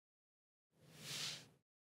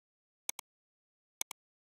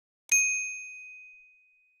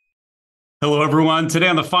Hello, everyone. Today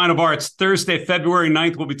on the Final Bar, it's Thursday, February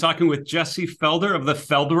 9th. We'll be talking with Jesse Felder of the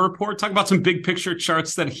Felder Report, talk about some big picture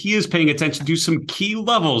charts that he is paying attention to, some key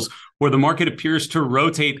levels where the market appears to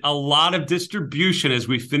rotate, a lot of distribution as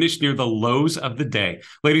we finish near the lows of the day.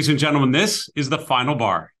 Ladies and gentlemen, this is the Final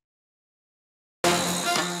Bar.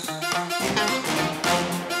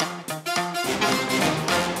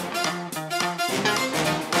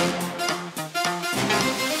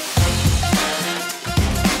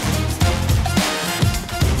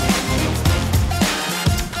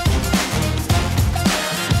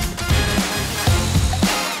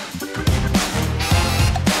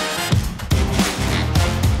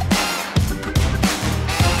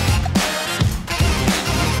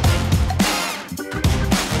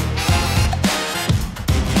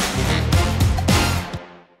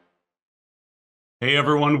 Hey,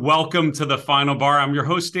 everyone. Welcome to the Final Bar. I'm your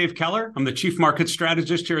host, Dave Keller. I'm the Chief Market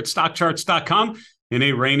Strategist here at StockCharts.com in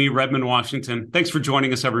a rainy Redmond, Washington. Thanks for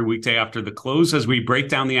joining us every weekday after the close as we break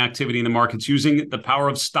down the activity in the markets using the power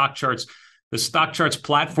of StockCharts. The StockCharts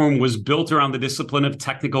platform was built around the discipline of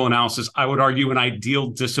technical analysis. I would argue an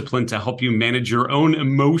ideal discipline to help you manage your own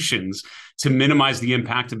emotions, to minimize the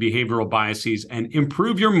impact of behavioral biases, and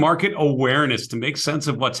improve your market awareness to make sense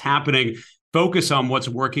of what's happening, focus on what's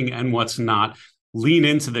working and what's not. Lean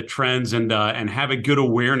into the trends and have a good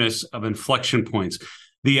awareness of inflection points.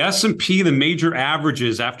 The S&P, the major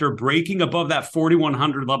averages, after breaking above that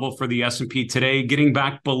 4,100 level for the S&P today, getting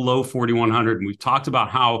back below 4,100. And we've talked about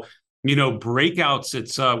how, breakouts,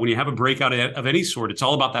 it's when you have a breakout of any sort, it's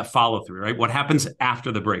all about that follow through, right? What happens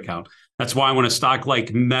after the breakout? That's why when a stock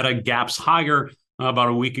like Meta gaps higher about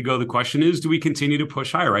a week ago, the question is, do we continue to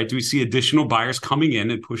push higher, right? Do we see additional buyers coming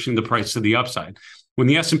in and pushing the price to the upside? When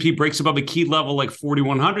the S&P breaks above a key level like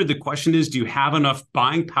 4,100, the question is, do you have enough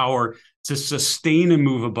buying power to sustain and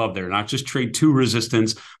move above there? Not just trade to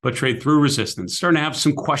resistance, but trade through resistance. Starting to have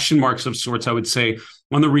some question marks of sorts, I would say,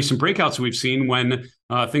 on the recent breakouts we've seen when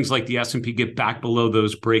things like the S&P get back below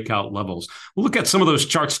those breakout levels. We'll look at some of those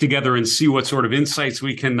charts together and see what sort of insights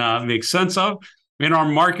we can make sense of. In our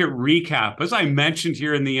market recap, as I mentioned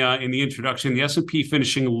here in the introduction, the S&P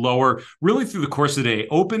finishing lower really through the course of the day,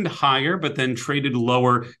 opened higher, but then traded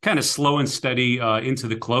lower, kind of slow and steady into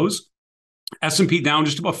the close. S&P down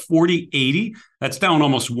just about 40.80. That's down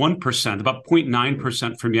almost 1%, about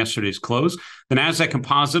 0.9% from yesterday's close. The NASDAQ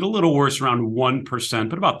composite a little worse, around 1%,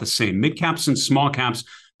 but about the same. Mid caps and small caps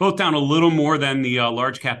both down a little more than the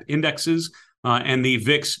large cap indexes. And the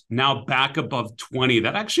VIX now back above 20.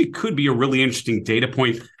 That actually could be a really interesting data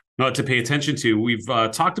point to pay attention to. We've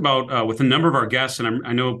talked about with a number of our guests, and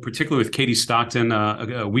I know particularly with Katie Stockton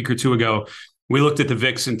a week or two ago, we looked at the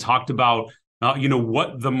VIX and talked about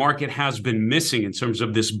what the market has been missing in terms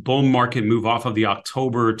of this bull market move off of the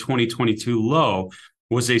October 2022 low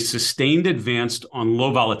was a sustained advance on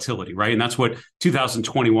low volatility, right? And that's what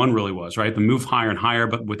 2021 really was, right? The move higher and higher,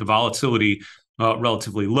 but with the volatility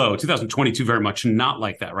relatively low. 2022, very much not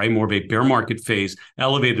like that, right? More of a bear market phase,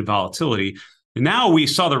 elevated volatility. And now we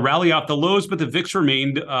saw the rally off the lows, but the VIX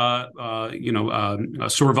remained,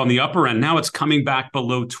 sort of on the upper end. Now it's coming back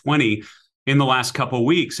below 20 in the last couple of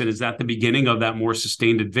weeks. And is that the beginning of that more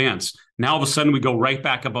sustained advance? Now, all of a sudden, we go right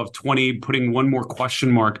back above 20, putting one more question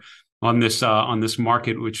mark on this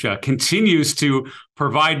market, which continues to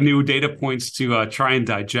provide new data points to try and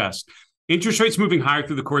digest. Interest rates moving higher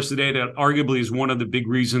through the course of the day, that arguably is one of the big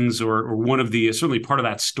reasons or one of the, certainly part of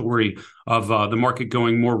that story of the market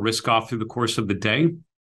going more risk off through the course of the day.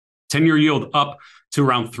 10-year yield up to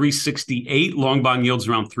around 368, long bond yields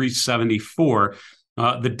around 374.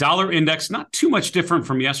 The dollar index, not too much different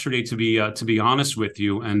from yesterday, to be honest with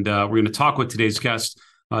you. And we're going to talk with today's guest,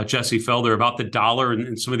 Jesse Felder, about the dollar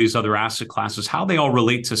and some of these other asset classes, how they all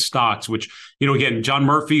relate to stocks, which, again, John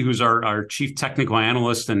Murphy, who's our chief technical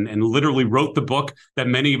analyst and literally wrote the book that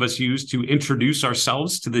many of us use to introduce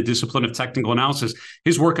ourselves to the discipline of technical analysis.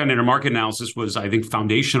 His work on intermarket analysis was, I think,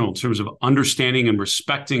 foundational in terms of understanding and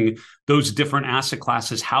respecting those different asset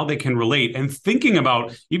classes, how they can relate, and thinking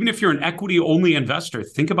about, even if you're an equity-only investor,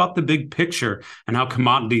 think about the big picture and how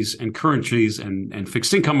commodities and currencies and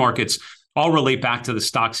fixed income markets all relate back to the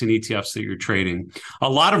stocks and ETFs that you're trading. A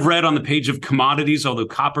lot of red on the page of commodities, although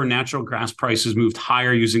copper and natural gas prices moved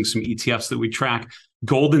higher using some ETFs that we track.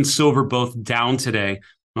 Gold and silver both down today.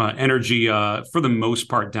 Energy, for the most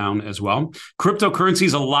part, down as well.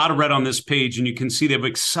 Cryptocurrencies, a lot of red on this page, and you can see they've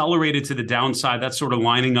accelerated to the downside. That's sort of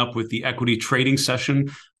lining up with the equity trading session.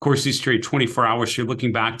 Of course, these trade 24 hours. So you're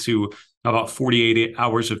looking back to about 48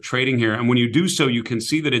 hours of trading here. And when you do so, you can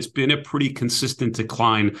see that it's been a pretty consistent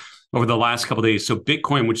decline over the last couple of days. So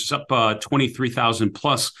Bitcoin, which is up 23,000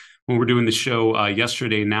 plus when we're doing the show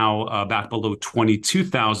yesterday, now back below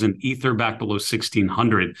 22,000, Ether back below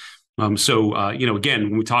 1,600. Again,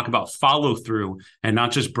 when we talk about follow through and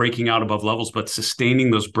not just breaking out above levels, but sustaining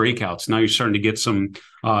those breakouts, now you're starting to get some,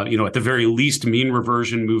 at the very least, mean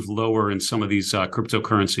reversion move lower in some of these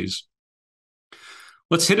cryptocurrencies.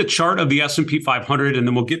 Let's hit a chart of the S&P 500, and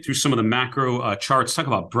then we'll get through some of the macro charts, talk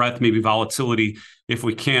about breadth, maybe volatility if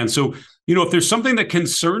we can. So, if there's something that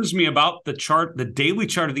concerns me about the chart, the daily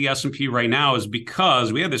chart of the S&P right now, is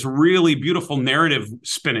because we had this really beautiful narrative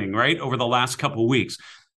spinning, right, over the last couple of weeks,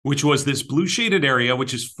 which was this blue shaded area,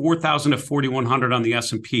 which is 4,000 to 4,100 on the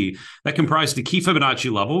S&P. That comprised the key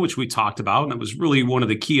Fibonacci level, which we talked about, and that was really one of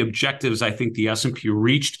the key objectives I think the S&P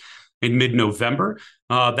reached in mid-November.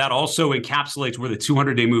 That also encapsulates where the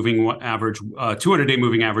 200-day moving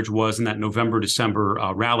average was in that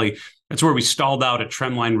November-December rally. That's where we stalled out at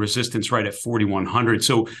trendline resistance right at 4,100.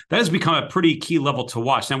 So that has become a pretty key level to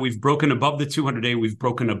watch. Now we've broken above the 200-day. We've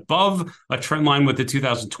broken above a trend line with the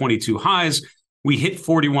 2022 highs. We hit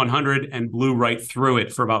 4,100 and blew right through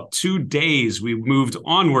it. For about 2 days, we moved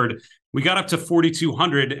onward. We got up to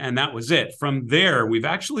 4,200, and that was it. From there, we've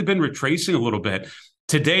actually been retracing a little bit.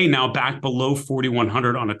 Today, now back below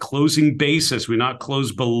 4,100 on a closing basis. We're not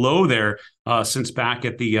closed below there since back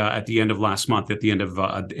at the end of last month, at the end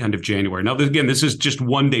of January. Now, again, this is just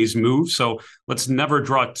 1 day's move, so let's never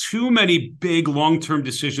draw too many big long-term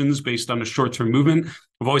decisions based on a short-term movement.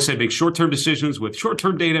 I've always said make short-term decisions with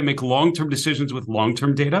short-term data, make long-term decisions with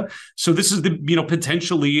long-term data. So this is the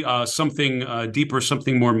potentially something deeper,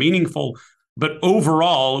 something more meaningful. But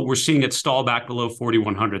overall, we're seeing it stall back below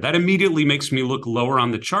 4,100. That immediately makes me look lower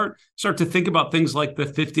on the chart, start to think about things like the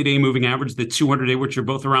 50-day moving average, the 200-day, which are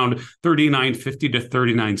both around 3950 to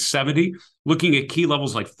 3970. Looking at key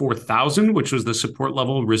levels like 4,000, which was the support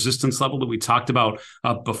level, resistance level that we talked about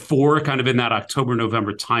before, kind of in that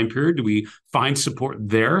October-November time period. Do we find support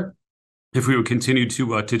there if we would continue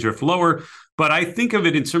to drift lower? But I think of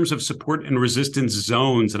it in terms of support and resistance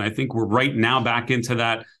zones, and I think we're right now back into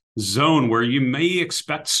that zone where you may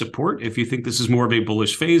expect support if you think this is more of a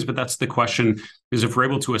bullish phase. But that's the question, is if we're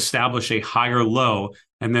able to establish a higher low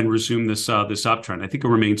and then resume this uptrend. I think it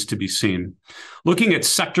remains to be seen. Looking at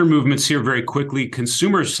sector movements here very quickly,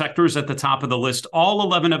 consumer sectors at the top of the list, all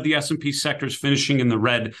 11 of the S&P sectors finishing in the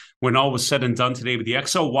red when all was said and done today, with the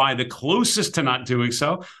XLY the closest to not doing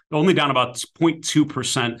so, only down about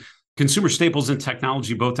 0.2%. Consumer staples and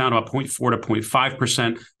technology both down about 0.4 to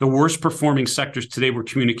 0.5%. The worst performing sectors today were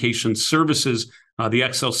communication services. The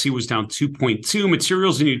XLC was down 2.2.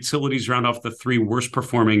 Materials and utilities round off the three worst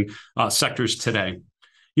performing sectors today.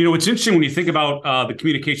 It's interesting when you think about the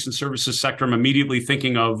communication services sector. I'm immediately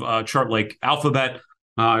thinking of a chart like Alphabet.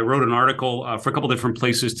 I wrote an article for a couple different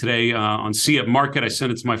places today on See It Market. I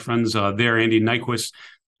sent it to my friends there, Andy Nyquist,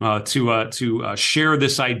 to share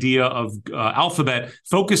this idea of Alphabet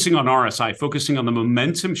focusing on RSI, focusing on the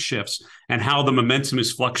momentum shifts and how the momentum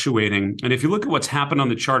is fluctuating. And if you look at what's happened on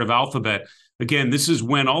the chart of Alphabet, again, this is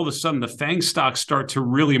when all of a sudden the FANG stocks start to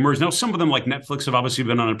really emerge. Now, some of them, like Netflix, have obviously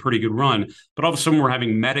been on a pretty good run, but all of a sudden we're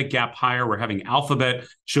having Meta gap higher. We're having Alphabet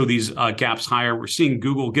show these gaps higher. We're seeing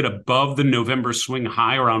Google get above the November swing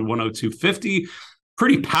high around 102.50.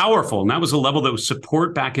 Pretty powerful. And that was a level that was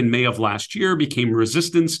support back in May of last year, became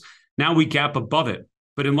resistance. Now we gap above it.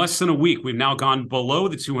 But in less than a week, we've now gone below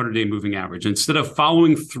the 200-day moving average. Instead of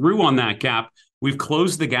following through on that gap, we've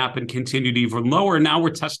closed the gap and continued even lower. Now we're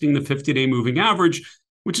testing the 50-day moving average,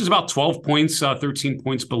 which is about 12 points, 13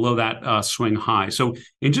 points below that swing high. So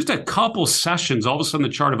in just a couple sessions, all of a sudden the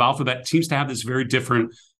chart of Alphabet seems to have this very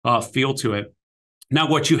different feel to it. Now,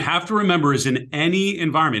 what you have to remember is in any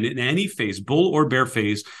environment, in any phase, bull or bear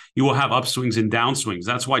phase, you will have upswings and downswings.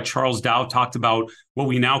 That's why Charles Dow talked about what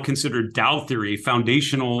we now consider Dow theory, a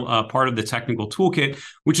foundational part of the technical toolkit,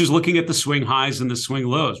 which is looking at the swing highs and the swing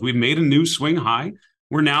lows. We've made a new swing high.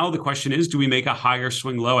 Where now the question is, do we make a higher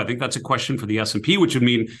swing low? I think that's a question for the S&P, which would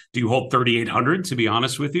mean, do you hold 3,800, to be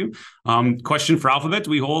honest with you? Question for Alphabet, do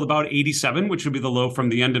we hold about 87, which would be the low from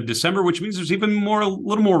the end of December, which means there's even a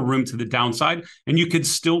little more room to the downside. And you could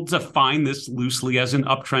still define this loosely as an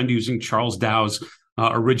uptrend using Charles Dow's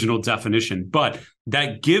original definition. But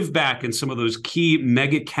that give back in some of those key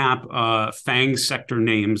mega cap FANG sector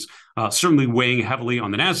names certainly weighing heavily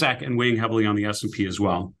on the NASDAQ and weighing heavily on the S&P as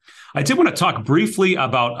well. I did want to talk briefly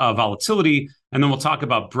about volatility, and then we'll talk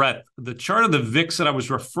about breadth. The chart of the VIX that I was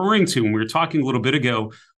referring to when we were talking a little bit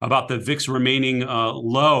ago about the VIX remaining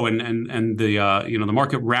low and the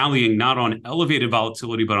market rallying not on elevated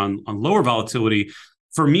volatility but on lower volatility,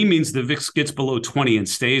 for me means the VIX gets below 20 and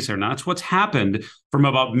stays there. Now, that's what's happened from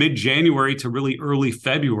about mid-January to really early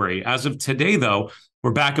February. As of today, though,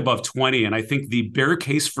 we're back above 20. And I think the bear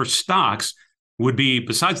case for stocks would be,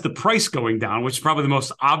 besides the price going down, which is probably the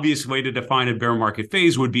most obvious way to define a bear market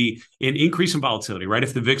phase, would be an increase in volatility, right?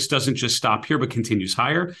 If the VIX doesn't just stop here, but continues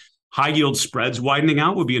higher. High yield spreads widening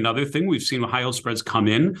out would be another thing. We've seen high yield spreads come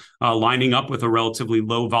in, lining up with a relatively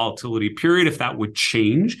low volatility period. If that would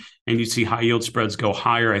change and you see high yield spreads go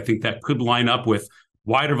higher, I think that could line up with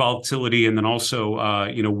wider volatility and then also,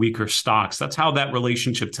 weaker stocks. That's how that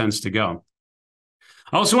relationship tends to go.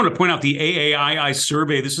 I also want to point out the AAII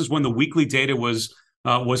survey. This is when the weekly data was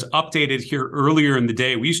updated here earlier in the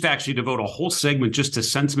day. We used to actually devote a whole segment just to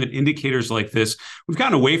sentiment indicators like this. We've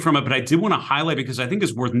gotten away from it, but I did want to highlight because I think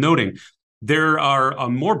it's worth noting. There are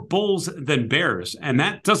more bulls than bears, and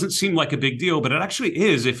that doesn't seem like a big deal, but it actually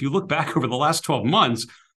is. If you look back over the last 12 months,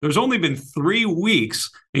 there's only been 3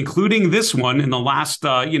 weeks, including this one in the last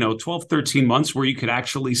 12, 13 months, where you could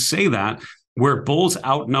actually say that, where bulls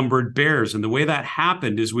outnumbered bears. And the way that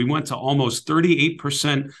happened is we went to almost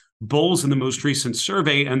 38% bulls in the most recent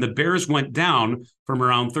survey, and the bears went down from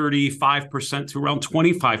around 35% to around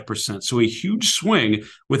 25%. So a huge swing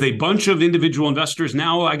with a bunch of individual investors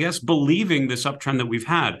now, I guess, believing this uptrend that we've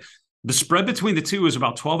had. The spread between the two is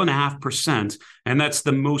about 12.5%, and that's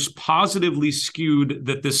the most positively skewed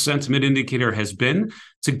that this sentiment indicator has been.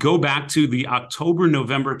 To go back to the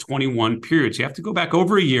October-November 21 period, so you have to go back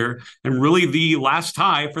over a year, and really the last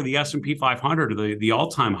high for the S&P 500, or the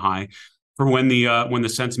all-time high, for when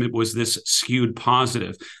the sentiment was this skewed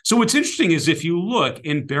positive. So what's interesting is if you look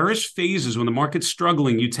in bearish phases, when the market's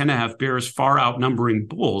struggling, you tend to have bears far outnumbering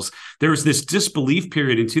bulls. There was this disbelief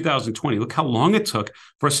period in 2020. Look how long it took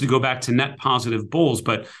for us to go back to net positive bulls.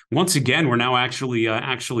 But once again, we're now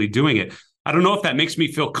actually doing it. I don't know if that makes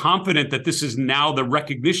me feel confident that this is now the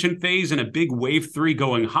recognition phase and a big wave 3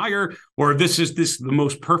 going higher, or this is the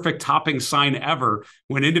most perfect topping sign ever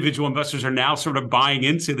when individual investors are now sort of buying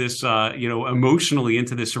into this, emotionally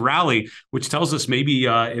into this rally, which tells us maybe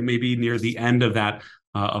it may be near the end of that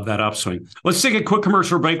upswing. Let's take a quick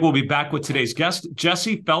commercial break. We'll be back with today's guest,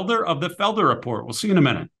 Jesse Felder of the Felder Report. We'll see you in a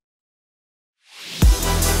minute.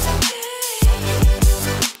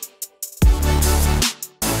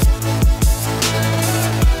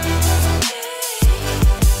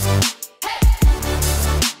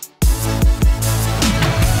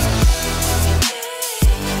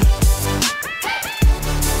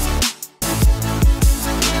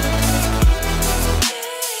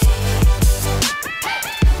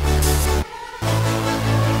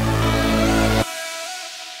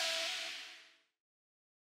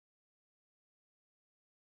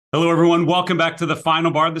 Hello, everyone. Welcome back to The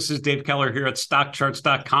Final Bar. This is Dave Keller here at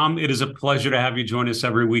StockCharts.com. It is a pleasure to have you join us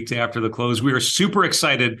every weekday after the close. We are super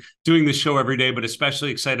excited doing this show every day, but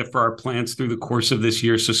especially excited for our plans through the course of this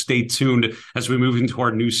year. So stay tuned as we move into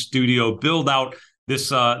our new studio, build out this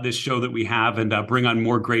show that we have, and bring on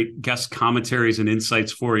more great guest commentaries and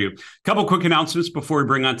insights for you. A couple quick announcements before we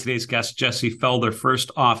bring on today's guest, Jesse Felder.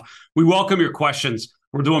 First off, we welcome your questions.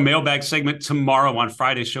 We're doing a mailbag segment tomorrow on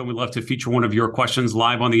Friday's show. We'd love to feature one of your questions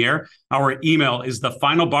live on the air. Our email is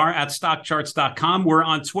thefinalbar@stockcharts.com. We're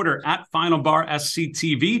on Twitter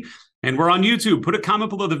 @finalbarsctv. And we're on YouTube. Put a comment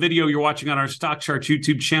below the video you're watching on our Stock Charts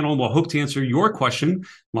YouTube channel, and we'll hope to answer your question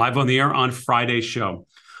live on the air on Friday's show.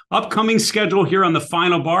 Upcoming schedule here on The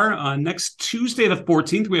Final Bar. Next Tuesday, the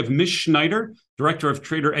 14th, we have Ms. Schneider, Director of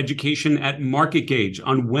Trader Education at Market Gauge.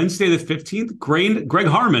 On Wednesday, the 15th, Greg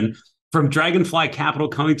Harmon from Dragonfly Capital,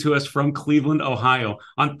 coming to us from Cleveland, Ohio.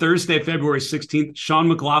 On Thursday, February 16th, Sean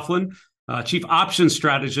McLaughlin, Chief Options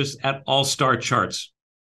Strategist at All Star Charts.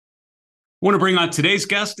 I want to bring on today's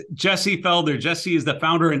guest, Jesse Felder. Jesse is the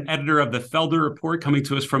founder and editor of the Felder Report, coming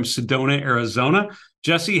to us from Sedona, Arizona.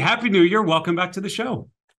 Jesse, Happy New Year. Welcome back to the show.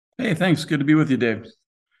 Hey, thanks. Good to be with you, Dave.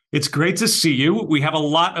 It's great to see you. We have a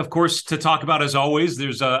lot, of course, to talk about as always.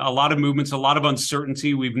 There's a lot of movements, a lot of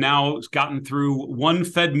uncertainty. We've now gotten through one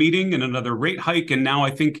Fed meeting and another rate hike, and now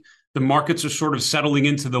I think the markets are sort of settling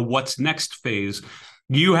into the what's next phase.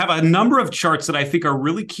 You have a number of charts that I think are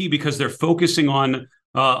really key because they're focusing on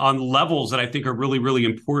levels that I think are really, really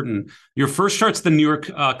important. Your first chart's the New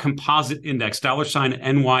York Composite Index,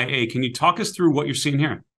 $NYA. Can you talk us through what you're seeing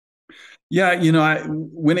here? Yeah,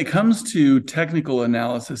 when it comes to technical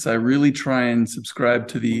analysis, I really try and subscribe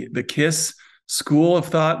to the KISS school of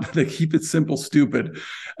thought, the keep it simple, stupid.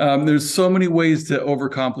 There's so many ways to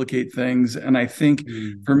overcomplicate things, and I think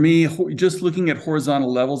for me, just looking at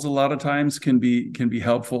horizontal levels a lot of times can be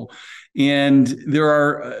helpful. And there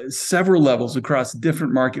are several levels across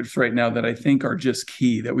different markets right now that I think are just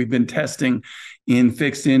key, that we've been testing in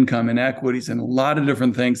fixed income and equities and a lot of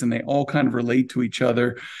different things, and they all kind of relate to each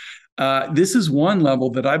other. This is one level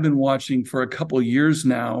that I've been watching for a couple of years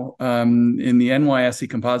now in the NYSE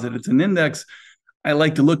Composite. It's an index I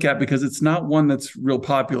like to look at because it's not one that's real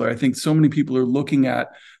popular. I think so many people are looking at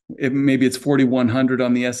it, maybe it's 4,100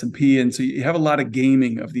 on the S&P. And so you have a lot of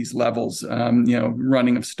gaming of these levels,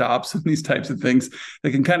 running of stops and these types of things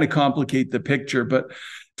that can kind of complicate the picture. But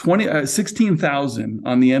 16,000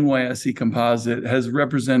 on the NYSE Composite has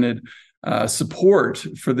represented support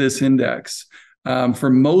for this index for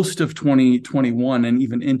most of 2021 and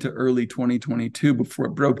even into early 2022 before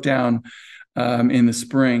it broke down in the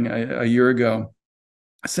spring a year ago.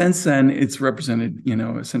 Since then, it's represented,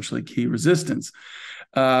 essentially key resistance.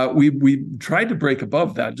 We tried to break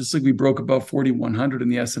above that, just like we broke above 4,100 in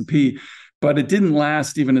the S&P, but it didn't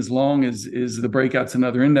last even as long as the breakouts in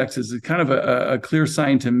other indexes. It's kind of a clear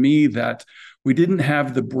sign to me that we didn't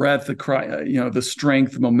have the breadth, the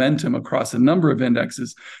strength, momentum across a number of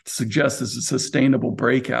indexes to suggest this is a sustainable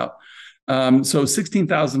breakout. So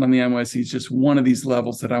 16,000 on the NYSE is just one of these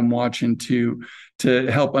levels that I'm watching to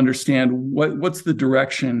help understand what's the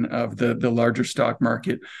direction of the larger stock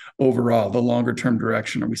market overall, the longer term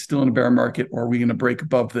direction. Are we still in a bear market, or are we going to break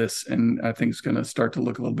above this? And I think it's going to start to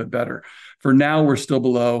look a little bit better. For now, we're still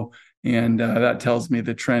below, and that tells me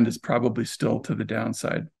the trend is probably still to the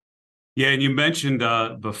downside. Yeah, and you mentioned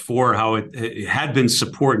before how it had been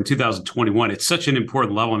support in 2021. It's such an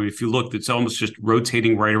important level. I mean, if you look, it's almost just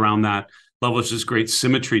rotating right around that level. It's just great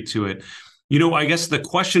symmetry to it. I guess the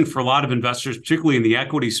question for a lot of investors, particularly in the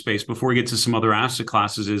equity space, before we get to some other asset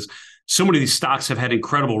classes, is so many of these stocks have had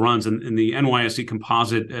incredible runs, and in the NYSE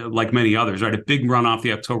Composite, like many others, right? A big run off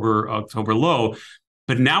the October low.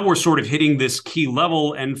 But now we're sort of hitting this key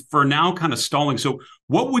level and for now kind of stalling. So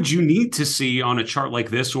what would you need to see on a chart like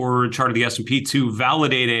this or a chart of the S&P to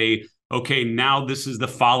validate okay, now this is the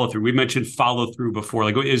follow through? We mentioned follow through before.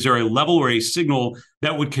 Like, is there a level or a signal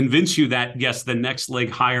that would convince you that, yes, the next leg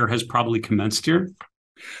higher has probably commenced here?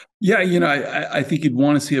 Yeah, I think you'd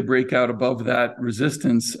want to see a breakout above that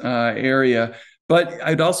resistance area. But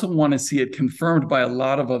I'd also want to see it confirmed by a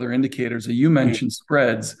lot of other indicators. You mentioned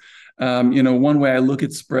spreads. One way I look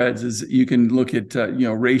at spreads is you can look at,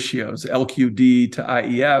 ratios, LQD to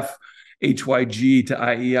IEF, HYG to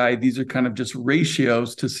IEI. These are kind of just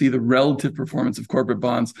ratios to see the relative performance of corporate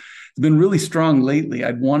bonds. It's been really strong lately.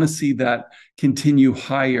 I'd want to see that continue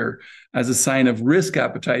higher as a sign of risk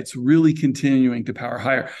appetites really continuing to power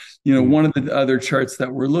higher. One of the other charts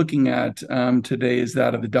that we're looking at today is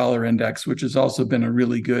that of the dollar index, which has also been a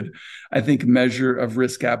really good, I think, measure of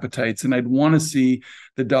risk appetites. And I'd want to see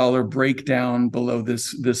the dollar break down below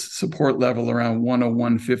this support level around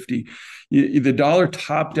 101.50. The dollar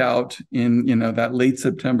topped out in that late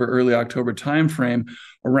September, early October timeframe,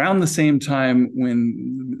 around the same time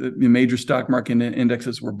when the major stock market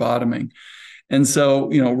indexes were bottoming. And so,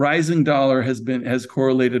 rising dollar has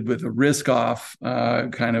correlated with a risk-off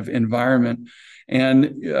kind of environment, and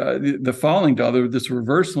the falling dollar, this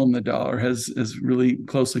reversal in the dollar, has really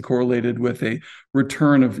closely correlated with a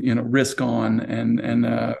return of risk-on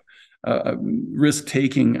and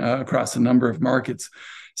risk-taking across a number of markets.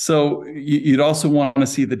 So you'd also want to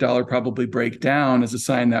see the dollar probably break down as a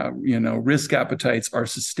sign that risk appetites are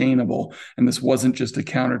sustainable, and this wasn't just a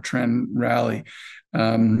counter trend rally.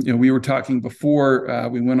 We were talking before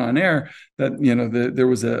we went on air that there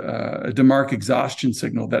was a DeMark exhaustion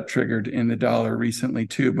signal that triggered in the dollar recently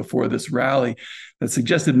too, before this rally, that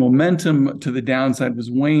suggested momentum to the downside was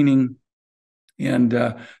waning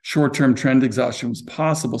and short-term trend exhaustion was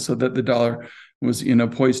possible, so that the dollar was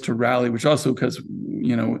poised to rally, which also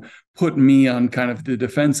put me on kind of the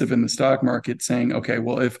defensive in the stock market, saying, okay,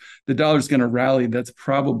 well, if the dollar's going to rally, that's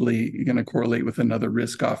probably going to correlate with another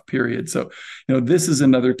risk-off period. So this is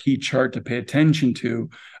another key chart to pay attention to.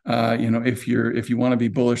 If you want to be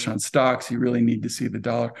bullish on stocks, you really need to see the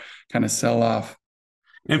dollar kind of sell off.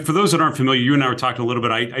 And for those that aren't familiar, you and I were talking a little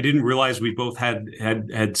bit. I didn't realize we both had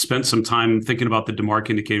spent some time thinking about the DeMark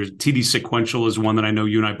indicators. TD sequential is one that I know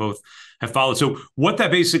you and I both have followed. So what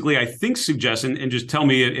that basically, I think, suggests, and just tell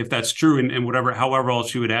me if that's true and however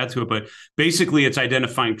else you would add to it, but basically it's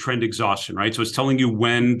identifying trend exhaustion, right? So it's telling you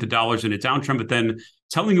when the dollar's in a downtrend, but then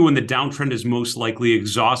telling you when the downtrend is most likely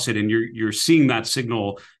exhausted, and you're seeing that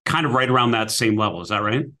signal kind of right around that same level. Is that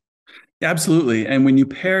right? Absolutely. And when you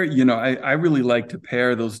pair, I really like to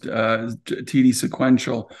pair those TD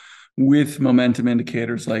sequential with momentum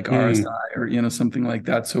indicators like RSI or, something like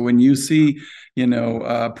that. So when you see,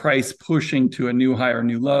 price pushing to a new high or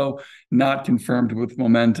new low, not confirmed with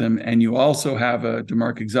momentum, and you also have a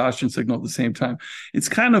DeMark exhaustion signal at the same time, it's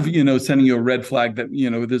kind of, sending you a red flag that,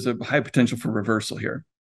 there's a high potential for reversal here.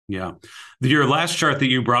 Yeah. Your last chart that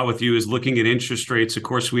you brought with you is looking at interest rates. Of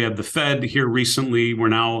course, we had the Fed here recently. We're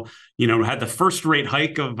now, had the first rate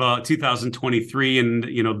hike of 2023, and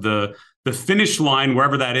the finish line,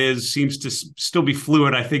 wherever that is, seems to still be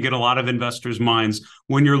fluid, I think, in a lot of investors' minds.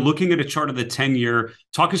 When you're looking at a chart of the 10-year,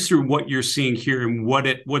 talk us through what you're seeing here and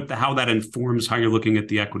how that informs how you're looking at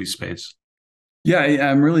the equity space. Yeah,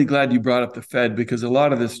 I'm really glad you brought up the Fed, because a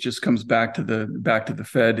lot of this just comes back to the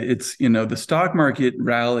Fed. It's, the stock market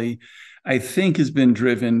rally, I think, has been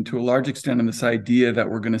driven to a large extent on this idea that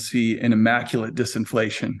we're going to see an immaculate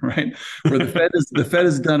disinflation, right? Where the Fed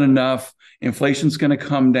has done enough, inflation's going to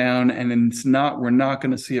come down, and then we're not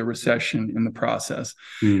going to see a recession in the process.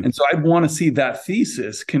 And so I'd want to see that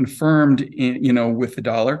thesis confirmed with the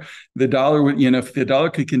dollar. The dollar would, if the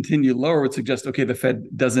dollar could continue lower, would suggest, okay, the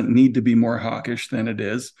Fed doesn't need to be more hawkish than it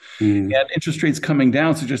is. And interest rates coming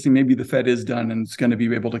down, suggesting maybe the Fed is done and it's going to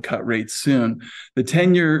be able to cut rates soon. The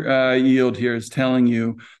 10-year yield here is telling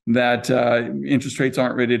you that interest rates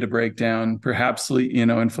aren't ready to break down. Perhaps,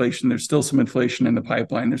 inflation, there's still some inflation in the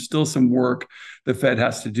pipeline. There's still some work the Fed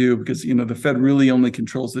has to do, because, the Fed really only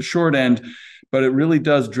controls the short end, but it really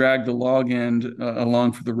does drag the long end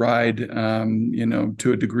along for the ride,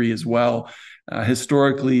 to a degree as well.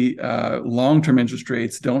 Historically, long-term interest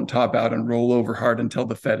rates don't top out and roll over hard until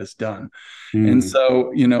the Fed is done. And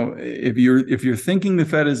so, if you're thinking the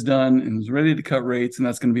Fed is done and is ready to cut rates, and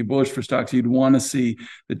that's going to be bullish for stocks, you'd want to see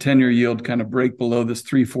the 10-year yield kind of break below this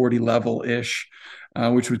 340 level-ish,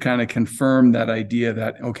 which would kind of confirm that idea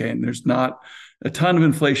that, okay, and there's not a ton of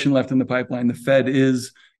inflation left in the pipeline. The Fed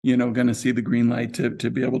is, going to see the green light to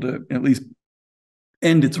be able to at least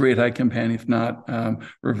end its rate hike campaign, if not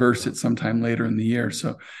reverse it sometime later in the year.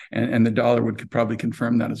 So, and the dollar could probably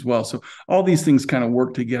confirm that as well. So all these things kind of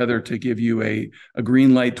work together to give you a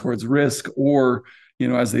green light towards risk, or,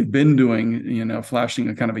 as they've been doing, flashing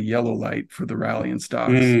a kind of a yellow light for the rally in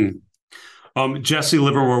stocks. Jesse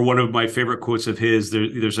Livermore, one of my favorite quotes of his,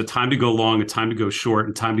 there's a time to go long, a time to go short,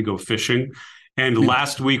 and time to go fishing. And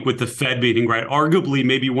last week with the Fed meeting, right, arguably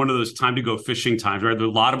maybe one of those time to go fishing times, right? There's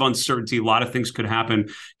a lot of uncertainty, a lot of things could happen.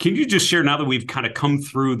 Can you just share, now that we've kind of come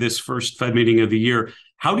through this first Fed meeting of the year,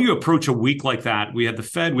 how do you approach a week like that? We had the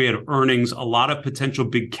Fed, we had earnings, a lot of potential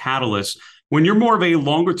big catalysts. When you're more of a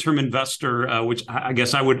longer term investor, which I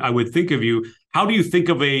guess I would think of you, how do you think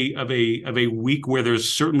of a week where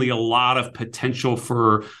there's certainly a lot of potential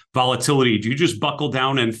for volatility? Do you just buckle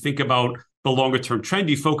down and think about the longer term trend?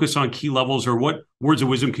 Do you focus on key levels, or what words of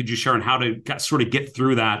wisdom could you share on how to sort of get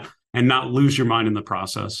through that and not lose your mind in the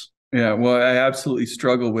process? Yeah, well, I absolutely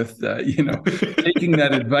struggle with taking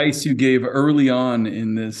that advice you gave early on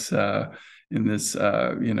in this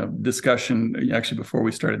discussion, actually before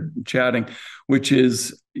we started chatting, which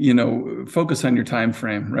is, focus on your time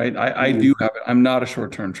frame, right? I do have it. I'm not a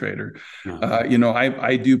short-term trader. No.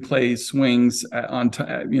 I do play swings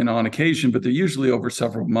on occasion, but they're usually over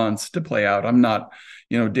several months to play out. I'm not,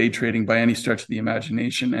 day trading by any stretch of the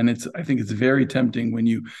imagination. And I think it's very tempting when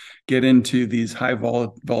you get into these high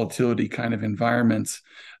volatility kind of environments,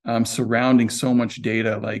 surrounding so much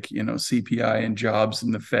data, like, CPI and jobs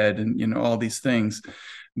and the Fed and, all these things,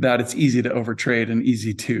 that it's easy to overtrade and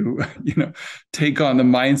easy to, take on the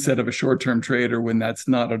mindset of a short-term trader when that's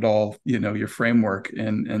not at all, your framework.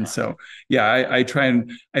 And so, yeah, I try, and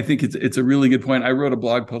I think it's a really good point. I wrote a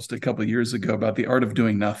blog post a couple of years ago about the art of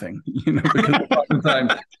doing nothing, because a lot of the time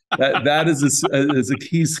that is a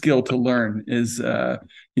key skill to learn, is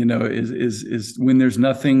when there's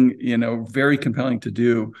nothing, very compelling to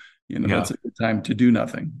do, that's a good time to do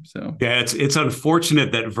nothing. So yeah, it's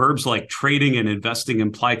unfortunate that verbs like trading and investing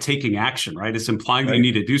imply taking action, right? It's implying that you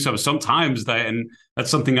need to do something. Sometimes and that's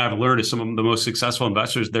something I've learned as some of the most successful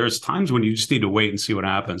investors. There's times when you just need to wait and see what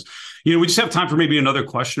happens. We just have time for maybe another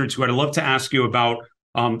question or two. I'd love to ask you about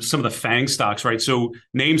some of the FANG stocks, right? So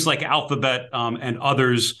names like Alphabet and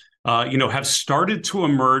others, have started to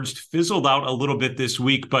emerge, fizzled out a little bit this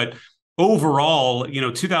week, but overall,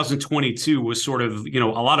 2022 was sort of, a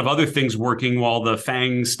lot of other things working while the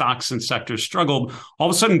FANG stocks and sectors struggled. All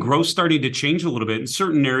of a sudden, growth starting to change a little bit in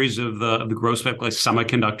certain areas of the growth spectrum, like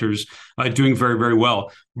semiconductors, doing very, very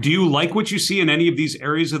well. Do you like what you see in any of these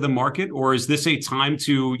areas of the market, or is this a time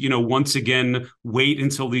to, once again, wait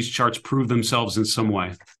until these charts prove themselves in some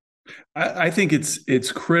way? I think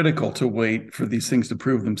it's critical to wait for these things to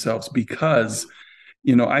prove themselves, because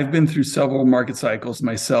I've been through several market cycles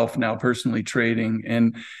myself now, personally trading.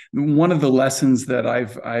 And one of the lessons that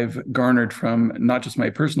I've garnered from not just my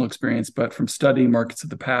personal experience, but from studying markets of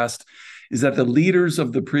the past, is that the leaders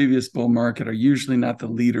of the previous bull market are usually not the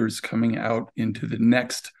leaders coming out into the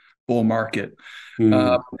next bull market.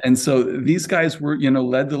 And so these guys were,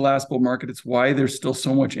 led the last bull market. It's why there's still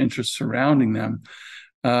so much interest surrounding them.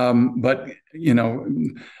 But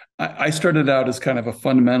I started out as kind of a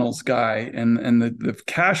fundamentals guy, and the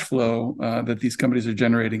cash flow that these companies are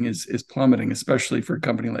generating is plummeting, especially for a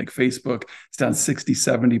company like Facebook. It's down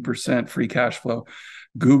 60-70% free cash flow.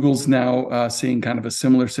 Google's now seeing kind of a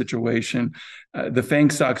similar situation. The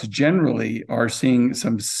FANG stocks generally are seeing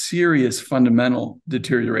some serious fundamental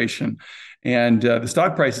deterioration, and the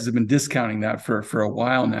stock prices have been discounting that for a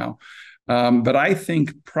while now. But I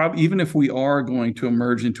think even if we are going to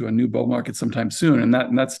emerge into a new bull market sometime soon,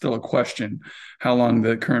 and that's still a question, how long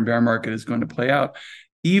the current bear market is going to play out.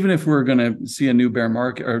 Even if we're going to see a new bear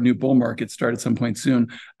market or a new bull market start at some point soon,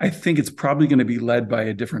 I think it's probably going to be led by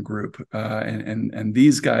a different group, and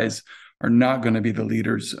these guys are not going to be the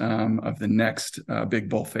leaders of the next big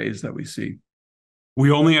bull phase that we see.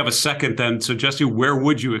 We only have a second then. So Jesse, where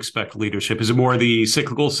would you expect leadership? Is it more the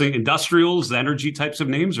cyclical industrials, the energy types of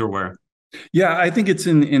names, or where? Yeah, I think it's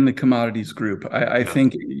in the commodities group. I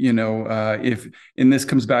think, if, and this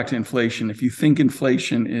comes back to inflation, if you think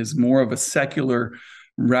inflation is more of a secular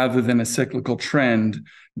rather than a cyclical trend,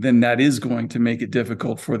 then that is going to make it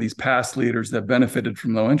difficult for these past leaders that benefited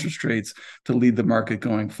from low interest rates to lead the market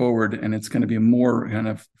going forward. And it's going to be more kind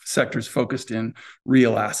of sectors focused in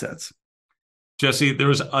real assets. Jesse,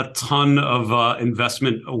 there's a ton of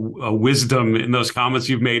investment wisdom in those comments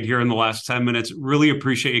you've made here in the last 10 minutes. Really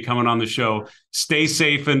appreciate you coming on the show. Stay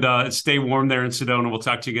safe and stay warm there in Sedona. We'll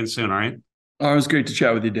talk to you again soon, all right? Oh, it was great to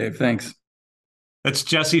chat with you, Dave. Thanks. That's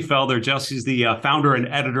Jesse Felder. Jesse's the founder and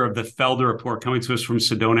editor of the Felder Report, coming to us from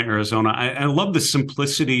Sedona, Arizona. I love the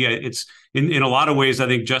simplicity. It's in a lot of ways, I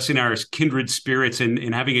think Jesse and I are kindred spirits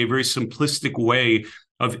in having a very simplistic way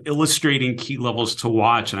of illustrating key levels to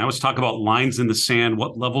watch. And I always talk about lines in the sand,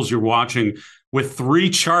 what levels you're watching. With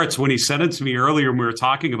 3 charts, when he sent it to me earlier when we were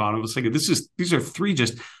talking about it, I was thinking, these are 3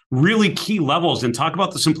 just really key levels, and talk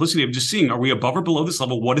about the simplicity of just seeing, are we above or below this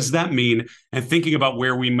level? What does that mean? And thinking about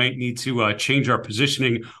where we might need to change our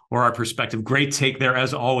positioning or our perspective. Great take there,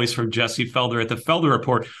 as always, from Jesse Felder at the Felder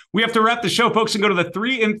Report. We have to wrap the show, folks, and go to the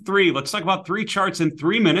 3 in 3. Let's talk about 3 charts in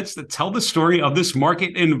 3 minutes that tell the story of this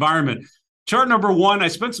market environment. Chart number 1, I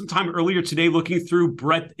spent some time earlier today looking through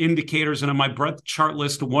breadth indicators, and on my breadth chart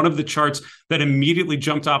list, one of the charts that immediately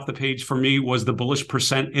jumped off the page for me was the bullish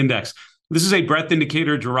percent index. This is a breadth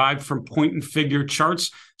indicator derived from point and figure charts.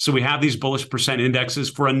 So we have these bullish percent indexes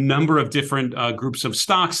for a number of different groups of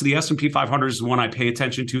stocks. The S&P 500 is the one I pay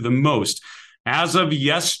attention to the most. As of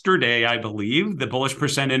yesterday, I believe, the bullish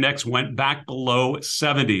percent index went back below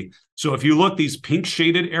 70. So if you look, these pink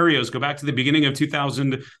shaded areas, go back to the beginning of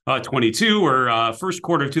 2022 or first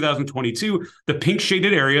quarter of 2022, the pink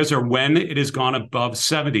shaded areas are when it has gone above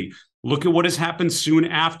 70. Look at what has happened soon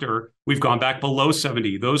after we've gone back below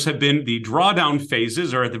 70. Those have been the drawdown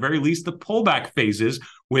phases, or at the very least, the pullback phases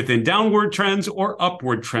within downward trends or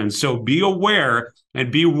upward trends. So be aware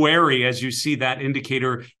and be wary as you see that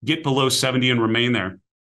indicator get below 70 and remain there.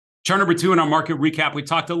 Chart number 2 in our market recap, we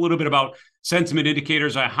talked a little bit about sentiment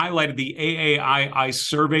indicators. I highlighted the AAII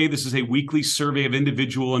survey. This is a weekly survey of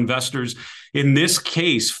individual investors. In this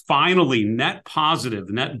case, finally, net positive,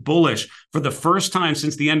 net bullish for the first time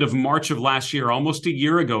since the end of March of last year, almost a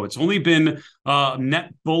year ago. It's only been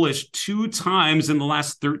net bullish 2 times in the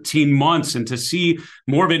last 13 months. And to see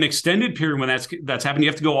more of an extended period when that's happened, you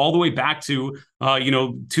have to go all the way back to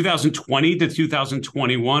 2020 to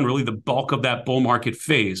 2021, really the bulk of that bull market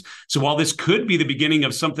phase. So while this could be the beginning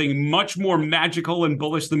of something much more magical and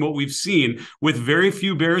bullish than what we've seen, with very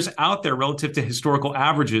few bears out there relative to historical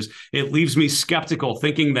averages, it leaves me skeptical,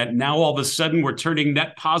 thinking that now all of a sudden we're turning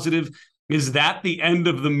net positive. Is that the end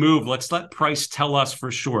of the move? Let's let price tell us for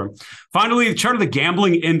sure. Finally, the chart of the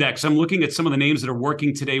gambling index. I'm looking at some of the names that are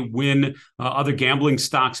working today when other gambling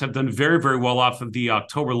stocks have done very, very well off of the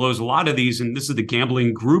October lows. A lot of these, and this is the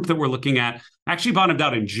gambling group that we're looking at, actually bottomed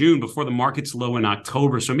out in June before the market's low in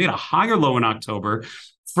October. So it made a higher low in October.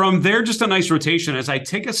 From there, just a nice rotation. As I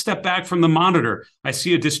take a step back from the monitor, I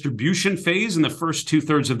see a distribution phase in the first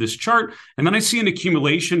 2/3 of this chart, and then I see an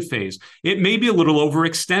accumulation phase. It may be a little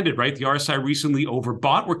overextended, right? The RSI recently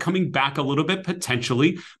overbought. We're coming back a little bit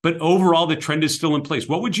potentially, but overall, the trend is still in place.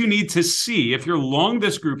 What would you need to see if you're long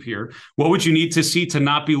this group here? What would you need to see to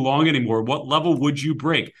not be long anymore? What level would you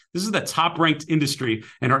break? This is the top ranked industry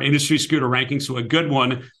in our industry scooter ranking, so a good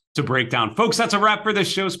one to break down. Folks, that's a wrap for this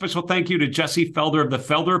show. Special thank you to Jesse Felder of the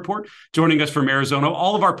Felder Report joining us from Arizona.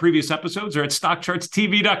 All of our previous episodes are at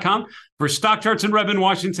StockChartsTV.com. For StockCharts in Redmond,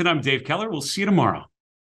 Washington, I'm Dave Keller. We'll see you tomorrow.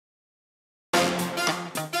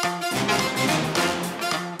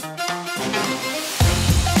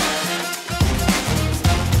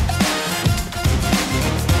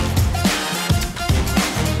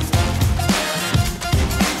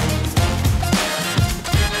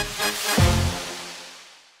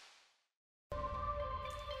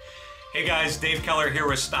 Hey guys, Dave Keller here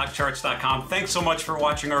with StockCharts.com. Thanks so much for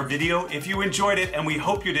watching our video. If you enjoyed it, and we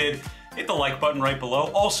hope you did, hit the like button right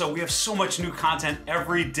below. Also, we have so much new content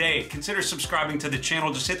every day. Consider subscribing to the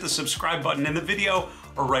channel. Just hit the subscribe button in the video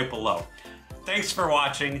or right below. Thanks for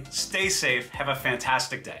watching. Stay safe. Have a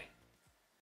fantastic day.